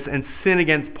wickedness and sin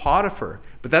against Potiphar?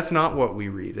 But that's not what we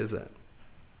read, is it?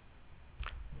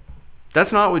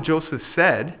 That's not what Joseph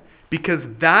said, because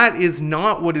that is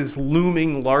not what is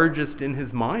looming largest in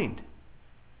his mind.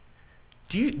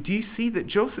 Do you see that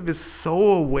Joseph is so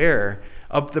aware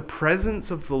of the presence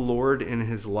of the Lord in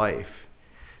his life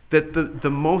that the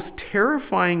most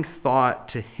terrifying thought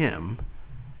to him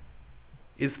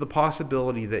is the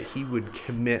possibility that he would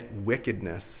commit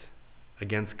wickedness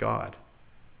against God?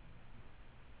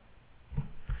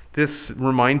 This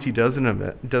reminds you, doesn't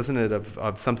it,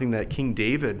 of something that King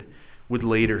David would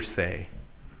later say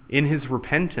in his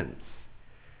repentance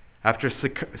after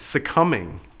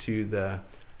succumbing to the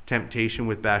temptation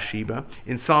with Bathsheba.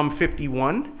 In Psalm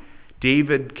 51,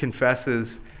 David confesses,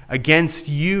 "Against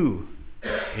you,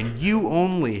 and you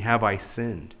only have I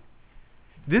sinned."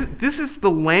 This is the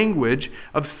language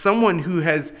of someone who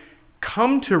has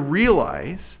come to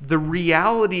realize the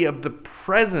reality of the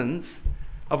presence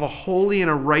of a holy and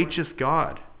a righteous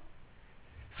God.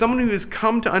 Someone who has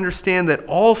come to understand that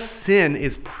all sin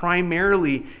is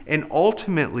primarily and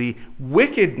ultimately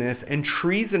wickedness and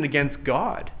treason against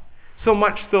God. So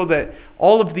much so that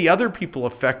all of the other people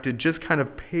affected just kind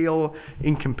of pale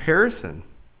in comparison.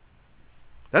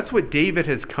 That's what David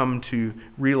has come to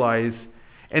realize,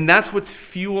 and that's what's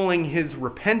fueling his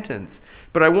repentance.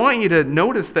 But I want you to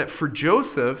notice that for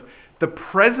Joseph, the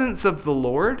presence of the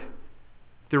Lord,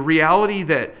 the reality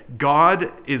that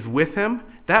God is with him,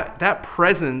 that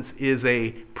presence is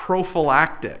a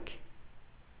prophylactic.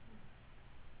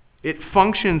 It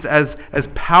functions as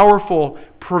powerful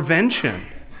prevention.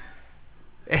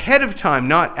 Ahead of time,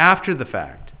 not after the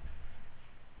fact.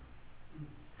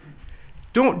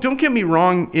 Don't get me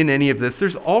wrong in any of this.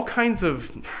 There's all kinds of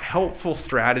helpful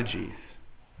strategies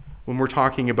when we're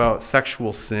talking about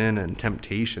sexual sin and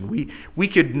temptation. We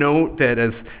could note that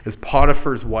as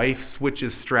Potiphar's wife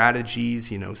switches strategies,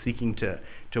 seeking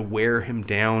to wear him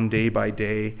down day by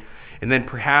day, and then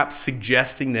perhaps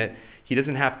suggesting that he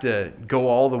doesn't have to go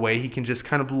all the way, he can just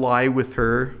kind of lie with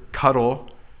her, cuddle.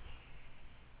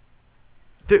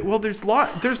 Well, there's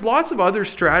lots of other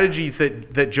strategies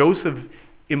that Joseph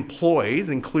employs,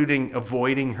 including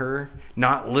avoiding her,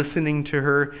 not listening to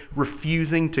her,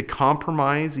 refusing to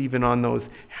compromise even on those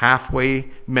halfway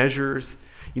measures.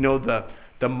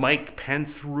 The Mike Pence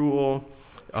rule,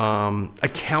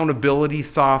 accountability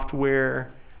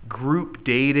software, group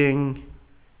dating.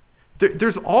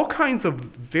 There's all kinds of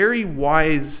very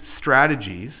wise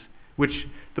strategies, which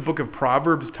the book of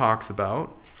Proverbs talks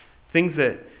about,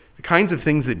 the kinds of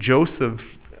things that Joseph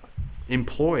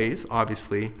employs,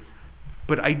 obviously.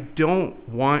 But I don't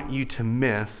want you to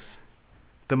miss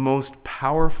the most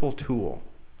powerful tool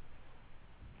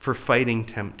for fighting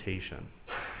temptation.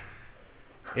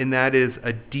 And that is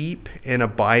a deep and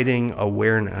abiding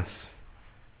awareness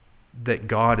that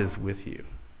God is with you.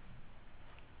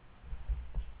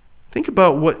 Think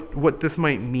about what this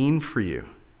might mean for you.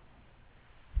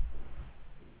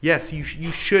 Yes,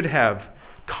 you should have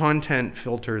content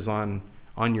filters on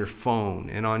your phone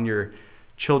and on your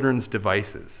children's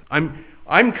devices.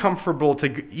 I'm comfortable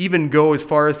to even go as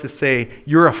far as to say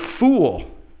you're a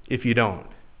fool if you don't.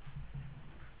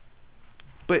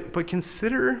 But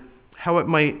consider how it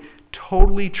might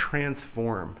totally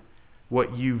transform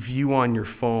what you view on your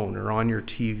phone or on your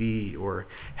TV, or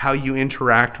how you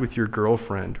interact with your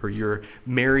girlfriend or your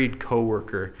married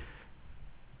coworker.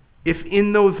 If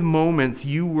in those moments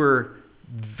you were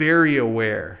very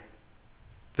aware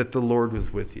that the Lord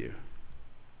was with you.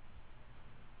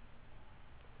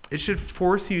 It should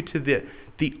force you to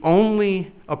the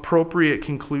only appropriate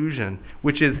conclusion,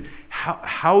 which is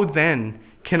how then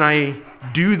can I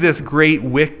do this great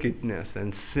wickedness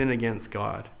and sin against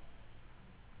God?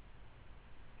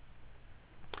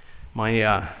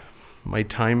 My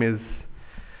time is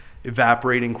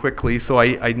evaporating quickly, so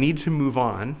I need to move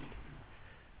on.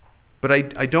 But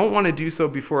I don't want to do so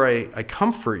before I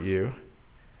comfort you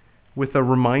with a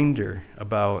reminder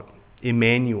about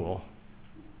Emmanuel.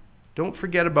 Don't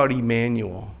forget about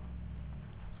Emmanuel,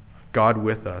 God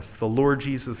with us, the Lord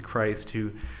Jesus Christ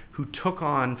who took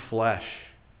on flesh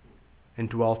and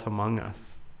dwelt among us.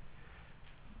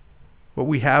 What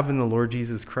we have in the Lord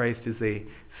Jesus Christ is a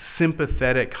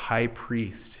sympathetic high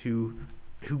priest who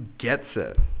gets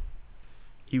it.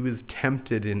 He was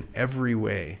tempted in every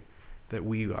way that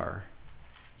we are,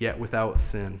 yet without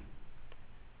sin.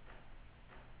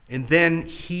 And then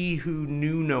he who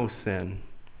knew no sin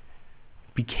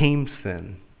became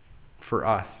sin for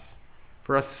us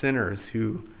sinners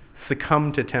who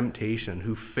succumb to temptation,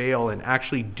 who fail and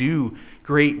actually do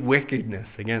great wickedness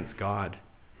against God.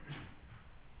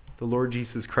 The Lord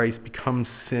Jesus Christ becomes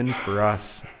sin for us,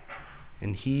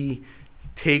 and he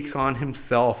takes on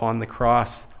himself on the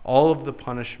cross all of the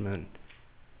punishment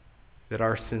that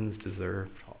our sins deserve.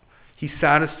 He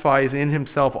satisfies in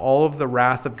himself all of the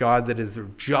wrath of God that is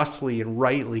justly and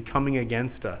rightly coming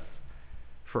against us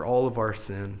for all of our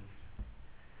sin.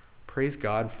 Praise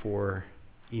God for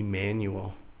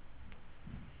Emmanuel.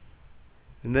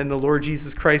 And then the Lord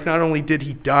Jesus Christ, not only did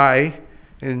he die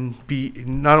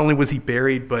not only was he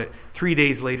buried, but 3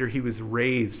 days later he was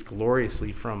raised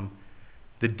gloriously from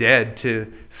the dead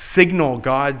to signal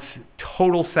God's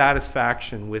total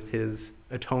satisfaction with his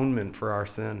atonement for our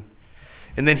sin.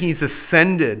 And then he's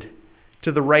ascended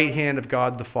to the right hand of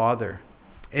God the Father.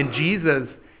 And Jesus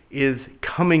is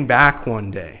coming back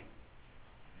one day.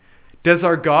 Does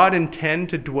our God intend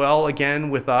to dwell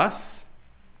again with us?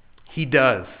 He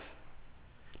does.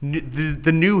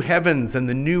 The new heavens and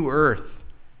the new earth,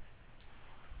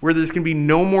 where there's going to be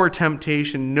no more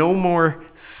temptation, no more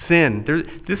sin.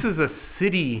 This is a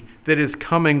city that is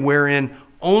coming wherein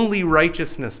only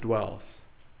righteousness dwells.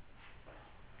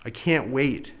 I can't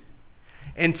wait.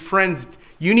 And friends,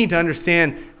 you need to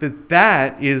understand that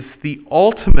that is the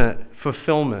ultimate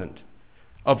fulfillment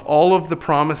of all of the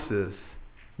promises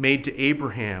made to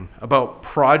Abraham about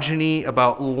progeny,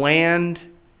 about land.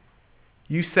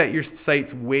 You set your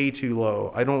sights way too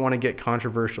low. I don't want to get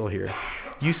controversial here.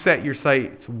 You set your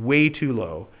sights way too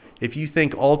low if you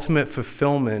think ultimate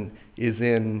fulfillment is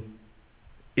in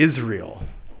Israel.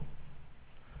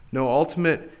 No,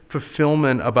 ultimate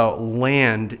fulfillment about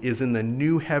land is in the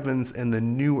new heavens and the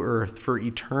new earth for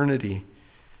eternity.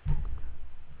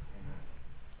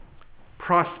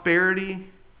 Prosperity,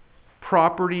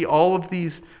 property, all of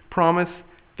these promise,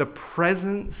 the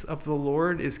presence of the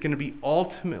Lord is going to be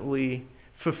ultimately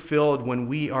fulfilled when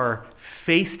we are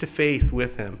face to face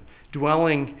with him,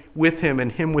 dwelling with him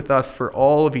and him with us for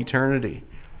all of eternity.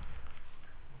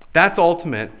 That's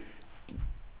ultimate.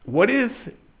 What is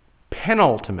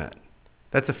penultimate?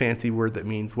 That's a fancy word that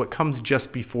means what comes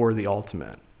just before the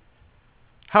ultimate.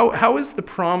 How is the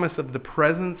promise of the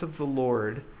presence of the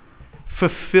Lord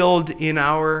fulfilled in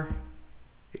our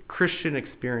Christian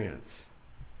experience?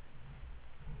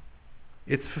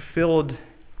 It's fulfilled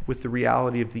with the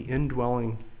reality of the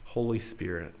indwelling Holy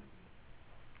Spirit.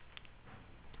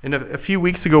 And a few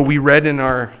weeks ago, we read in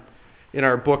our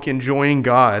book, Enjoying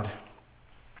God,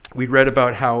 we read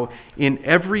about how in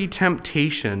every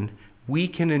temptation, we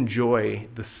can enjoy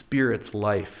the Spirit's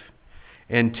life.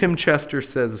 And Tim Chester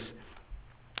says,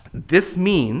 this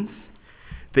means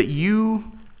that you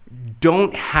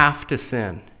don't have to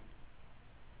sin.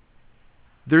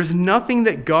 There's nothing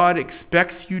that God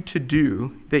expects you to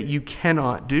do that you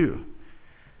cannot do.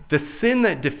 The sin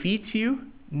that defeats you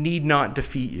need not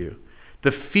defeat you.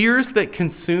 The fears that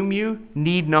consume you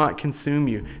need not consume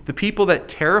you. The people that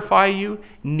terrify you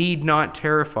need not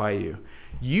terrify you.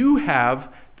 You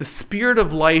have the Spirit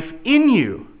of life in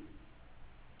you,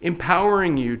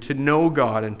 empowering you to know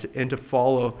God and to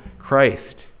follow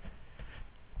Christ.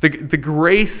 The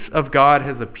grace of God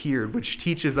has appeared, which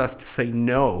teaches us to say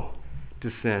no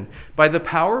to sin. By the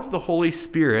power of the Holy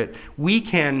Spirit, we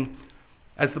can,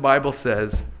 as the Bible says,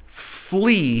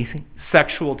 flee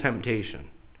sexual temptation.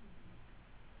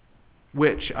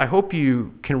 Which I hope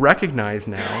you can recognize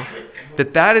now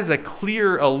that is a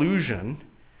clear allusion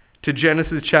to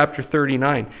Genesis chapter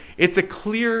 39. It's a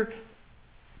clear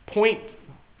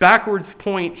backwards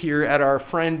point here at our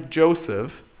friend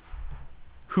Joseph,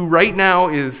 who right now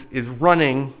is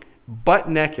running butt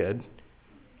naked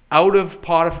out of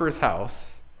Potiphar's house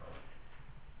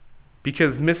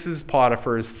because Mrs.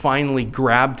 Potiphar has finally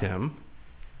grabbed him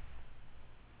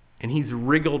and he's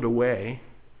wriggled away,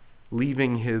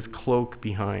 leaving his cloak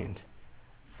behind.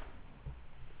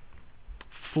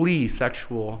 Flee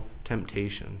sexual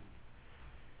temptation.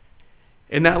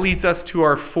 And that leads us to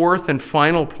our fourth and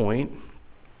final point.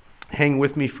 Hang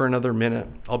with me for another minute.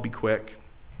 I'll be quick.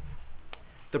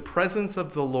 The presence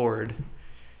of the Lord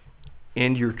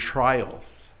and your trials.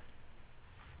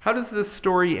 How does this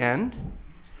story end?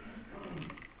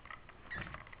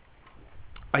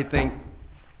 I think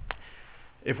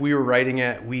if we were writing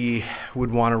it, we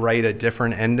would want to write a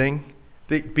different ending,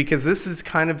 because this is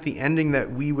kind of the ending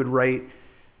that we would write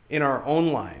in our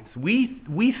own lives.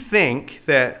 We think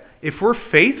that if we're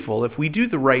faithful, if we do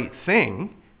the right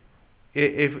thing,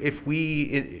 if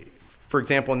we, for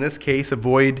example, in this case,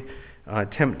 avoid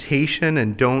temptation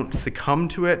and don't succumb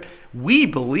to it, we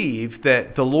believe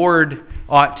that the Lord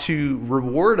ought to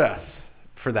reward us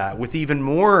for that with even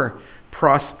more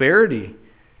prosperity.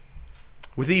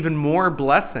 with even more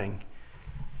blessing.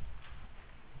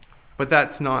 But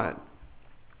that's not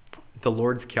the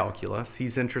Lord's calculus.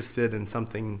 He's interested in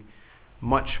something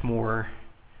much more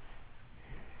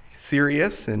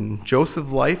serious in Joseph's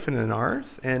life and in ours.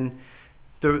 And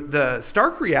the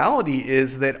stark reality is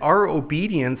that our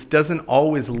obedience doesn't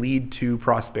always lead to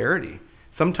prosperity.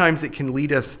 Sometimes it can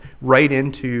lead us right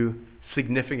into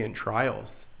significant trials.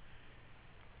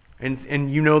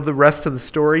 And you know the rest of the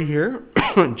story here.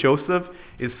 Joseph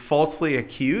is falsely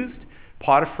accused.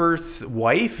 Potiphar's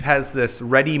wife has this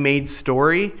ready-made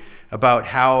story about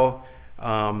how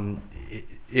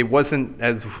it wasn't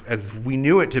as we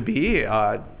knew it to be.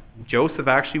 Joseph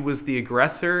actually was the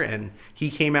aggressor, and he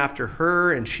came after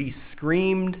her, and she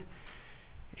screamed.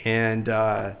 And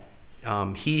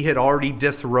he had already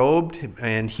disrobed,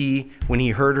 and when he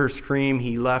heard her scream,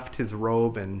 he left his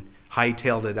robe and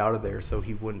hightailed it out of there so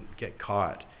he wouldn't get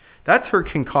caught. That's her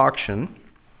concoction.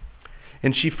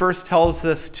 And she first tells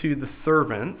this to the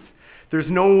servants. There's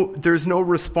no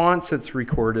response that's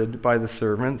recorded by the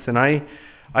servants, and I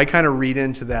kind of read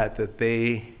into that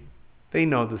they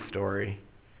know the story.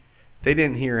 They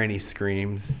didn't hear any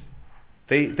screams.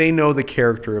 They know the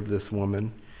character of this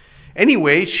woman.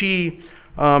 Anyway,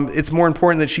 it's more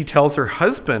important that she tells her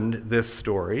husband this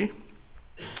story.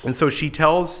 And so she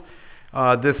tells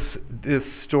this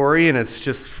story, and it's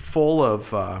just full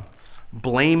of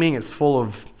blaming. It's full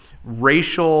of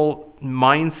racial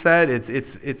mindset.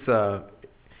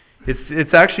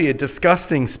 It's actually a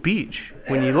disgusting speech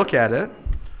when you look at it.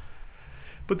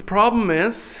 But the problem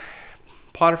is,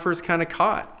 Potiphar's kind of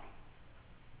caught.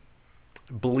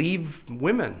 Believe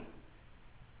women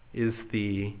is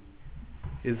the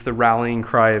rallying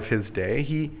cry of his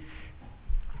day.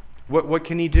 What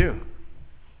can he do?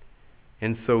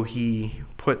 And so he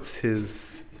puts his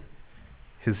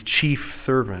chief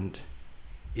servant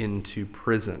into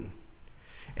prison.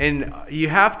 And you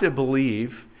have to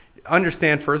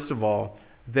understand first of all,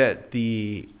 that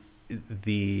the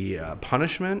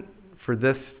punishment for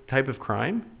this type of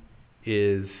crime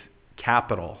is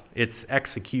capital. It's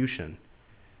execution.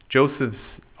 Joseph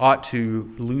ought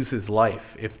to lose his life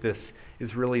if this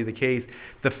is really the case.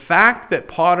 The fact that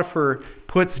Potiphar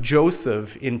puts Joseph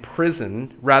in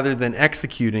prison rather than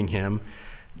executing him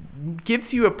gives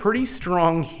you a pretty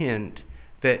strong hint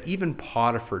that even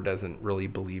Potiphar doesn't really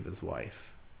believe his wife.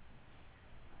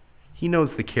 He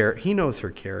knows her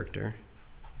character.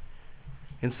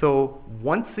 And so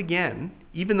once again,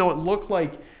 even though it looked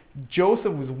like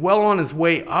Joseph was well on his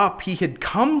way up, he had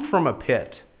come from a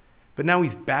pit, but now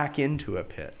he's back into a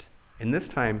pit. And this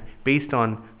time based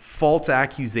on false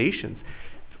accusations.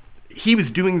 He was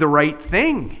doing the right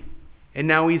thing, and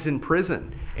now he's in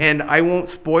prison. And I won't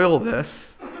spoil this.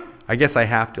 I guess I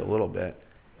have to a little bit.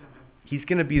 He's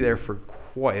going to be there for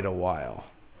quite a while,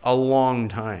 a long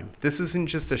time. This isn't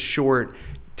just a short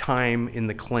time in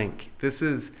the clink. This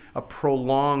is a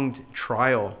prolonged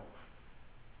trial.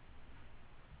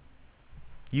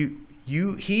 He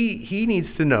needs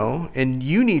to know, and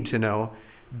you need to know,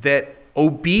 that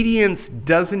obedience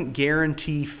doesn't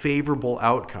guarantee favorable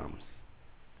outcomes.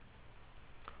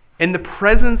 And the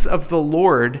presence of the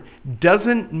Lord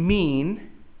doesn't mean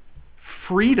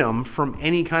freedom from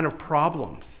any kind of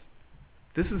problems.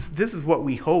 This is what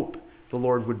we hope the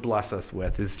Lord would bless us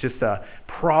with, is just a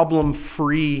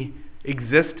problem-free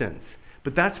existence.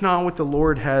 But that's not what the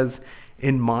Lord has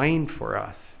in mind for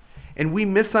us. And we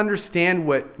misunderstand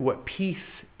what peace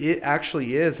it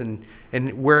actually is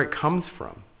and where it comes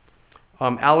from.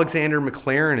 Alexander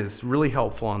McLaren is really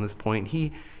helpful on this point.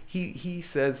 He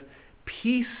says,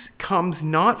 peace comes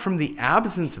not from the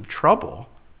absence of trouble.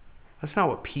 That's not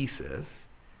what peace is.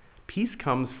 Peace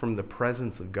comes from the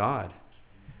presence of God,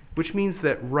 which means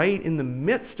that right in the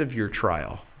midst of your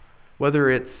trial,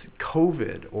 whether it's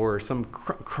COVID or some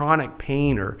chronic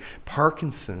pain or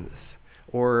Parkinson's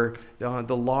or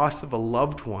the loss of a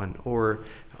loved one or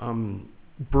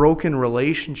broken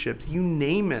relationships, you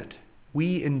name it,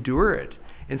 we endure it.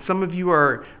 And some of you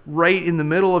are right in the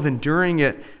middle of enduring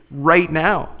it right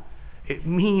now. It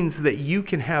means that you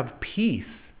can have peace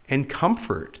and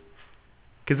comfort,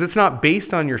 because it's not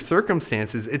based on your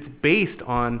circumstances. It's based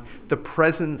on the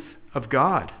presence of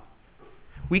God.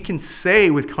 We can say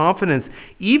with confidence,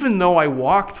 even though I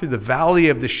walk through the valley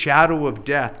of the shadow of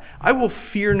death, I will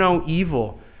fear no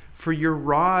evil, for your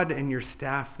rod and your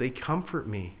staff, they comfort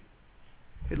me.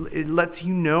 It lets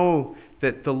you know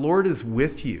that the Lord is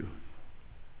with you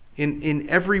in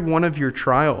every one of your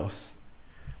trials.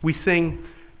 We sing,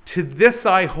 "To this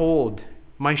I hold,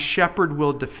 my shepherd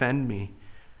will defend me.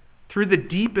 Through the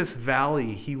deepest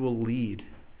valley he will lead.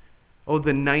 Oh,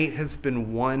 the night has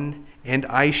been won, and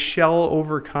I shall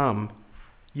overcome.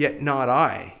 Yet not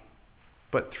I,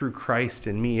 but through Christ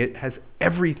in me. It has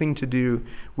everything to do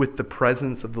with the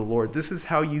presence of the Lord. This is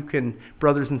how you can,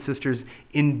 brothers and sisters,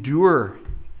 endure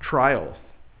trials,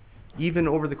 even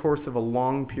over the course of a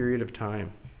long period of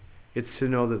time. It's to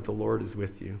know that the Lord is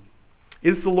with you.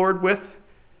 Is the Lord with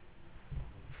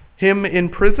him in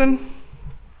prison?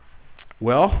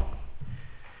 Well,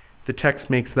 the text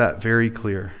makes that very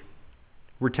clear.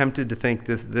 We're tempted to think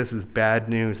this is bad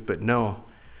news, but no.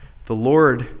 The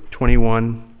Lord,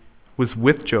 21, was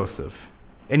with Joseph,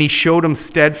 and he showed him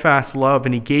steadfast love,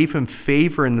 and he gave him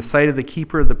favor in the sight of the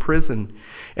keeper of the prison.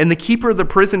 And the keeper of the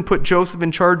prison put Joseph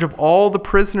in charge of all the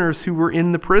prisoners who were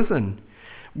in the prison.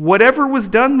 Whatever was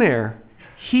done there,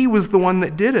 he was the one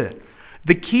that did it.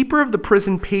 The keeper of the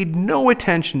prison paid no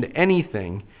attention to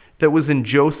anything that was in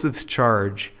Joseph's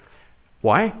charge.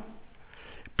 Why?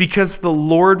 Because the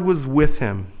Lord was with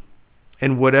him,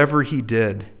 and whatever he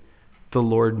did, the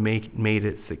Lord made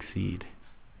it succeed.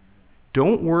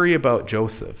 Don't worry about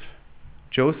Joseph.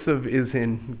 Joseph is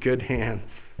in good hands.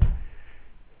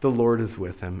 The Lord is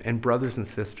with him. And brothers and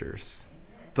sisters,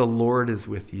 the Lord is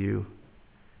with you.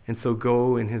 And so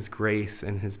go in his grace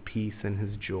and his peace and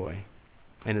his joy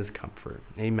and his comfort.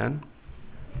 Amen.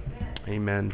 Amen.